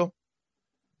skill,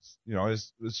 you know,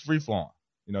 it's free flowing.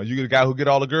 You know, you get a guy who get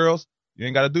all the girls, you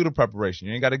ain't got to do the preparation.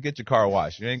 You ain't got to get your car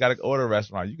washed. You ain't got to order a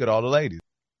restaurant. You get all the ladies.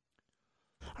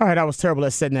 All right, I was terrible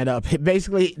at setting that up.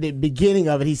 Basically, the beginning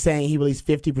of it, he's saying he believes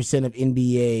 50% of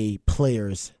NBA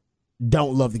players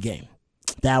don't love the game.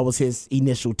 That was his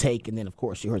initial take, and then, of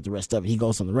course, you heard the rest of it. He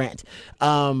goes on the rant.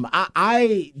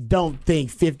 I don't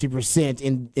think 50%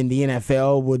 in the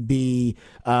NFL would be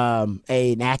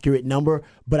an accurate number,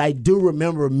 but I do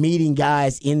remember meeting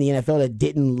guys in the NFL that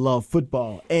didn't love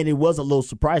football, and it was a little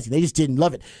surprising. They just didn't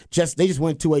love it. They just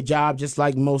went to a job, just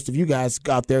like most of you guys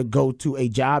out there go to a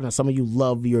job. Now, some of you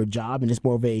love your job, and it's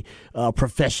more of a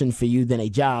profession for you than a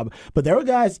job. But there were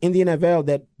guys in the NFL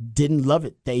that didn't love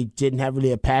it. They didn't have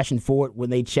really a passion for it. When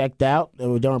they checked out, they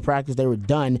were done practice, they were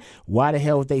done. Why the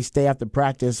hell would they stay after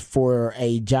practice for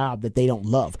a job that they don't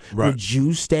love? Right. Would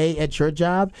you stay at your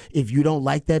job if you don't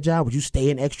like that job? Would you stay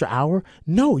an extra hour?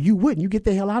 No, you wouldn't. You get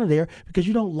the hell out of there because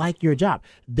you don't like your job.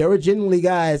 There were genuinely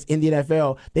guys in the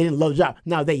NFL, they didn't love the job.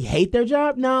 Now, they hate their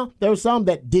job? No, there were some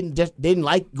that didn't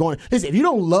like going. Listen, if you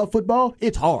don't love football,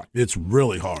 it's hard. It's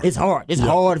really hard. It's hard. It's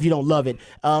hard if you don't love it.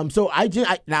 So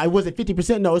now, was it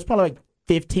 50%? No, it's probably like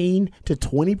 15 to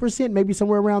 20%, maybe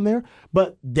somewhere around there.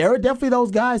 But there are definitely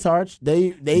those guys, Harch.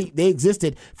 They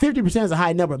existed. 50% is a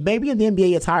high number. Maybe in the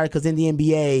NBA it's higher because in the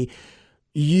NBA,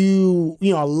 you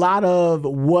know, a lot of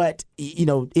what, you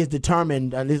know, is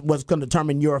determined, what's going to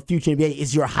determine your future in the NBA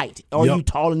is your height. Are you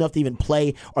tall enough to even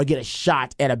play or get a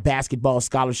shot at a basketball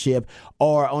scholarship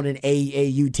or on an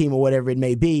AAU team or whatever it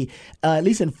may be? At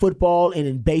least in football and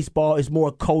in baseball, it's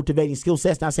more cultivating skill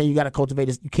sets. Not saying you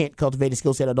can't cultivate a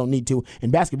skill set or don't need to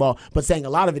in basketball, but saying a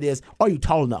lot of it is, are you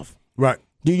tall enough? Right.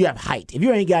 Do you have height? If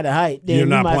you ain't got a height, then you're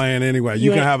not playing anyway. You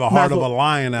can have a heart of a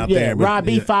lion out there. Rob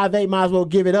B 5'8", might as well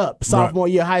give it up. Sophomore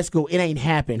year of high school, it ain't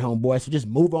happening, homeboy. So just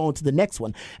move on to the next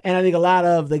one. And I think a lot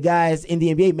of the guys in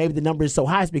the NBA, maybe the number is so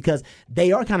high is because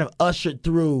they are kind of ushered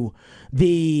through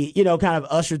the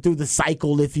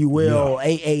cycle, if you will,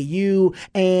 AAU.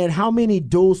 And how many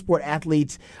dual sport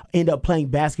athletes end up playing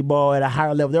basketball at a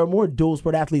higher level? There are more dual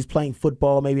sport athletes playing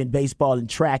football, maybe in baseball and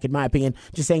track, in my opinion.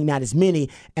 Just saying not as many.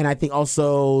 And I think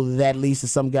also that leads to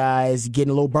some guys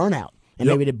getting a little burnout. And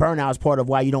maybe the burnout is part of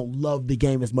why you don't love the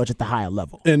game as much at the higher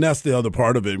level. And that's the other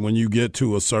part of it. When you get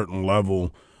to a certain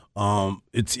level,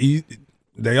 it's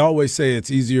they always say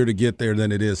it's easier to get there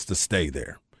than it is to stay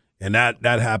there. And that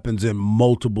happens in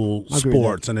multiple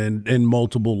sports and in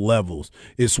multiple levels.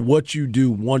 It's what you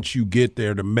do once you get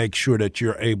there to make sure that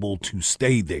you're able to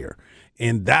stay there.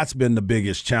 And that's been the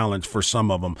biggest challenge for some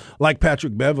of them. Like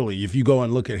Patrick Beverley, if you go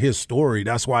and look at his story,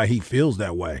 that's why he feels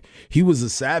that way. He was a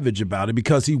savage about it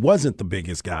because he wasn't the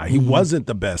biggest guy. He wasn't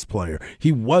the best player.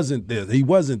 He wasn't this. He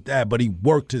wasn't that. But he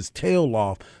worked his tail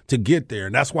off to get there.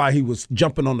 And that's why he was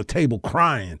jumping on the table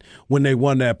crying when they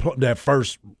won that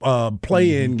first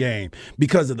play-in game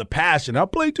because of the passion. I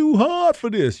played too hard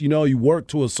for this. You know, you work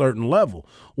to a certain level.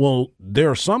 Well, there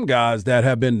are some guys that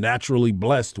have been naturally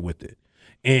blessed with it.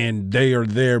 And they are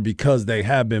there because they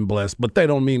have been blessed, but they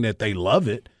don't mean that they love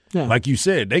it. Yeah. Like you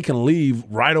said, they can leave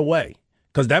right away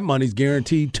because that money's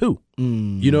guaranteed too.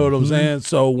 You know what I'm saying?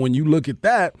 So when you look at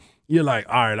that, you're like,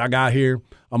 all right, I got here.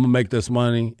 I'm going to make this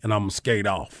money and I'm going to skate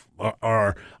off.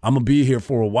 Or I'm going to be here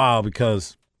for a while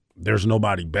because there's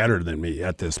nobody better than me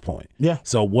at this point. Yeah.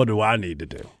 So what do I need to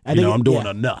do? I'm doing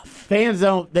enough. Fans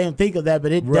don't think of that,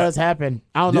 but it does happen.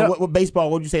 I don't know what baseball.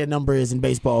 What would you say a number is in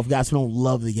baseball of guys who don't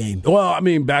love the game? Well, I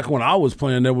mean, back when I was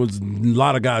playing, there was a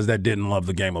lot of guys that didn't love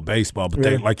the game of baseball, but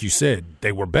they, like you said,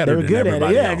 they were better than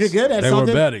everybody else. If you're good at something,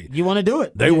 were better. You want to do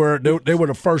it. They were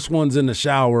the first ones in the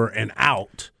shower and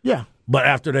out. Yeah. But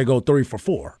after they go 3 for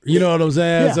 4, you know what I'm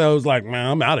saying? Yeah. So it was like, man,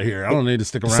 I'm out of here. I don't need to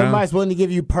stick around. Somebody's willing to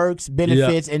give you perks,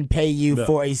 benefits, and pay you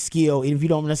for a skill. And if you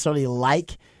don't necessarily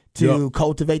like to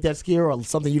cultivate that skill or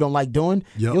something you don't like doing,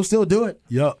 you'll still do it.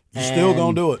 Yep. You're still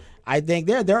going to do it. I think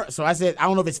they're. So I said I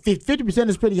don't know if it's 50%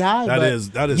 is pretty high. That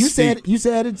but is you steep.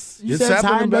 said it's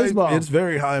high in baseball. It's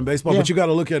very high in baseball, but you got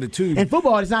to look at it too. In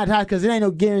football, it's not high because it ain't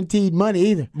no guaranteed money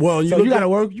either. Well, you got to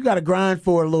work. You got to grind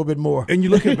for it a little bit more. And you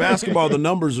look at basketball, the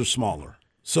numbers are smaller.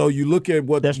 So you look at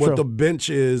what the bench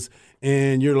is,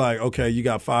 and you're like, okay, you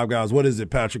got 5 guys. What is it,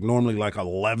 Patrick? Normally like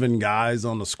 11 guys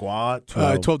on the squad.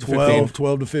 12 to 15.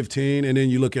 12 to 15. And then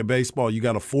you look at baseball, you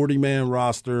got a 40-man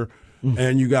roster,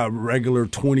 and you got regular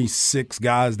 26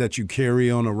 guys that you carry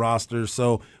on a roster.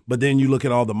 So, but then you look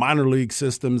at all the minor league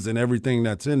systems and everything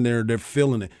that's in there, they're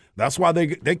filling it. That's why they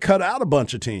cut out a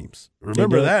bunch of teams.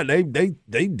 Remember that.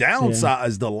 They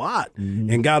downsized a lot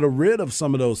and got rid of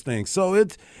some of those things. So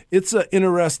it's an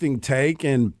interesting take,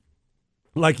 and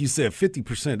like you said,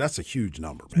 50%, that's a huge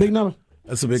number, man. Big number.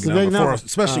 That's a big number,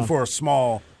 especially for a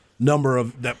small number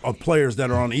of players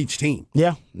that are on each team.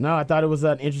 Yeah. No, I thought it was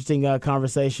an interesting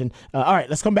conversation. All right,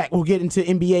 let's come back. We'll get into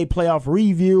NBA playoff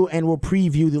review, and we'll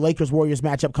preview the Lakers-Warriors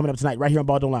matchup coming up tonight right here on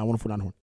Ball Don't Lie, 104.9 Horn.